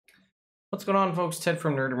What's going on, folks? Ted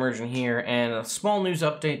from Immersion here, and a small news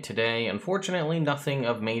update today. Unfortunately, nothing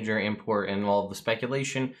of major import, and all of the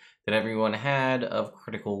speculation that everyone had of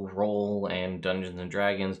Critical Role and Dungeons &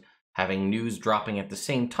 Dragons having news dropping at the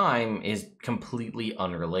same time is completely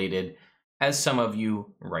unrelated, as some of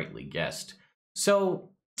you rightly guessed.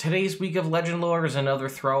 So, today's week of Legend Lore is another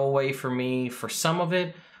throwaway for me. For some of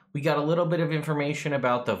it, we got a little bit of information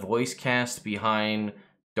about the voice cast behind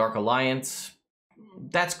Dark Alliance.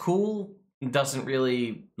 That's cool. Doesn't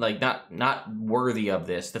really, not worthy of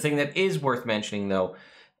this. The thing that is worth mentioning, though,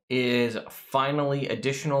 is finally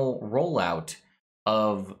additional rollout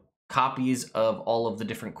of copies of all of the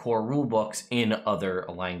different core rulebooks in other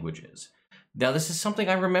languages. Now, this is something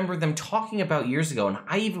I remember them talking about years ago, and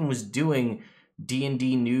I even was doing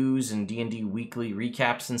D&D news and D&D weekly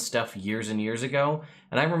recaps and stuff years and years ago,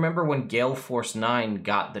 and I remember when Gale Force 9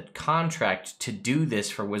 got the contract to do this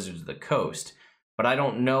for Wizards of the Coast. But I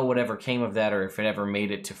don't know whatever came of that or if it ever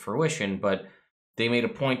made it to fruition, but they made a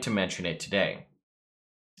point to mention it today.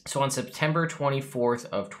 So on September 24th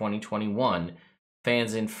of 2021,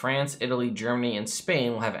 fans in France, Italy, Germany, and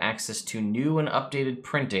Spain will have access to new and updated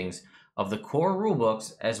printings of the core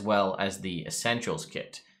rulebooks as well as the Essentials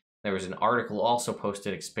Kit. There was an article also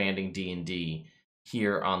posted expanding D&D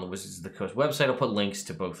here on the Wizards of the Coast website. I'll put links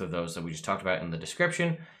to both of those that we just talked about in the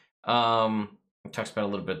description. It talks about a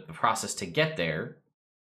little bit the process to get there,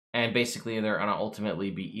 and basically they're going to ultimately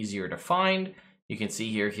be easier to find. You can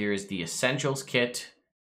see here's the Essentials Kit.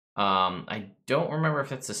 I don't remember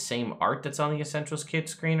if it's the same art that's on the Essentials Kit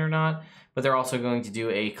screen or not, but they're also going to do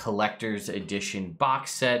a collector's edition box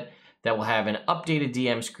set that will have an updated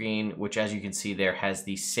DM screen, which, as you can see there, has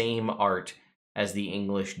the same art as the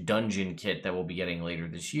English Dungeon Kit that we'll be getting later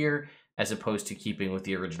this year, as opposed to keeping with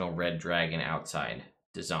the original Red Dragon outside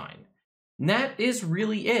design. And that is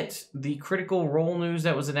really it. The Critical Role news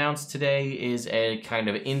that was announced today is a kind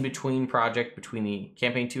of in-between project between the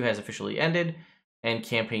Campaign 2 has officially ended and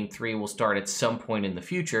Campaign 3 will start at some point in the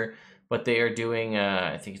future, but they are doing,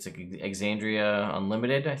 I think it's like Exandria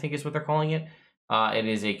Unlimited, I think is what they're calling it. It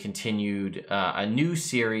is a continued, a new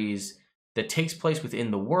series that takes place within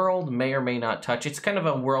the world, may or may not touch. It's kind of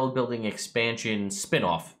a world-building expansion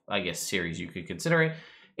spin-off, I guess, series you could consider it.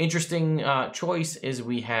 Interesting choice is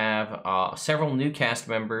we have several new cast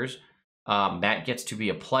members. Matt gets to be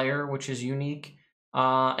a player, which is unique.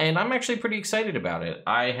 And I'm actually pretty excited about it.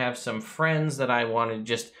 I have some friends that I want to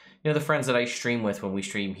just, the friends that I stream with when we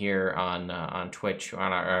stream here on Twitch,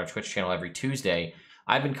 on our Twitch channel every Tuesday.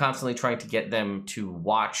 I've been constantly trying to get them to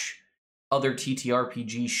watch other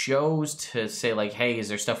TTRPG shows to say, like, hey, is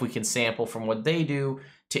there stuff we can sample from what they do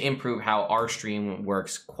to improve how our stream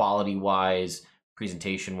works quality-wise,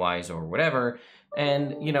 presentation-wise, or whatever.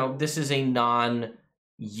 And, this is a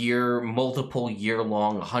multiple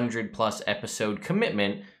year-long, 100-plus episode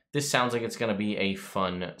commitment. This sounds like it's going to be a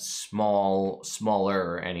fun,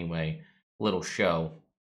 smaller, anyway, little show.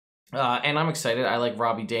 And I'm excited. I like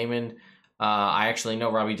Robbie Daymond. I actually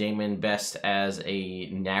know Robbie Daymond best as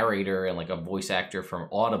a narrator and like a voice actor from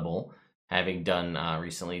Audible, having done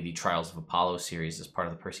recently the Trials of Apollo series as part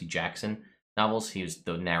of the Percy Jackson novels. He was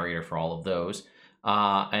the narrator for all of those.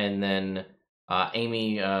 And then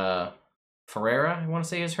Amy Ferreira, I want to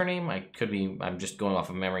say is her name. I'm just going off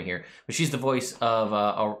of memory here. But she's the voice of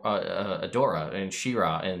Adora and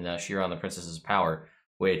She-Ra in She-Ra and the Princess's Power,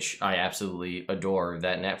 which I absolutely adore,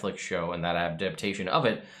 that Netflix show and that adaptation of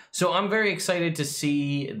it. So I'm very excited to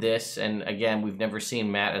see this. And again, we've never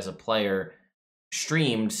seen Matt as a player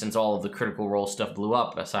streamed since all of the Critical Role stuff blew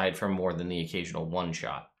up, aside from more than the occasional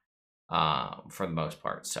one-shot for the most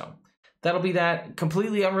part. So that'll be that.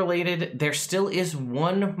 Completely unrelated, there still is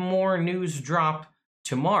one more news drop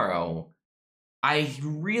tomorrow. I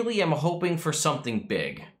really am hoping for something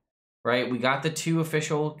big, right? We got the 2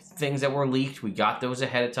 official things that were leaked. We got those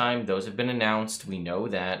ahead of time. Those have been announced. We know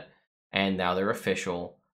that. And now they're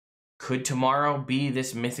official. Could tomorrow be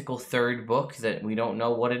this mythical 3rd book that we don't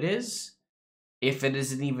know what it is? If it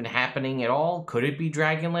isn't even happening at all, could it be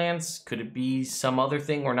Dragonlance? Could it be some other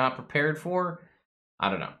thing we're not prepared for? I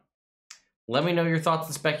don't know. Let me know your thoughts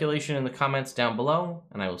and speculation in the comments down below,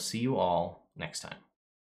 and I will see you all next time.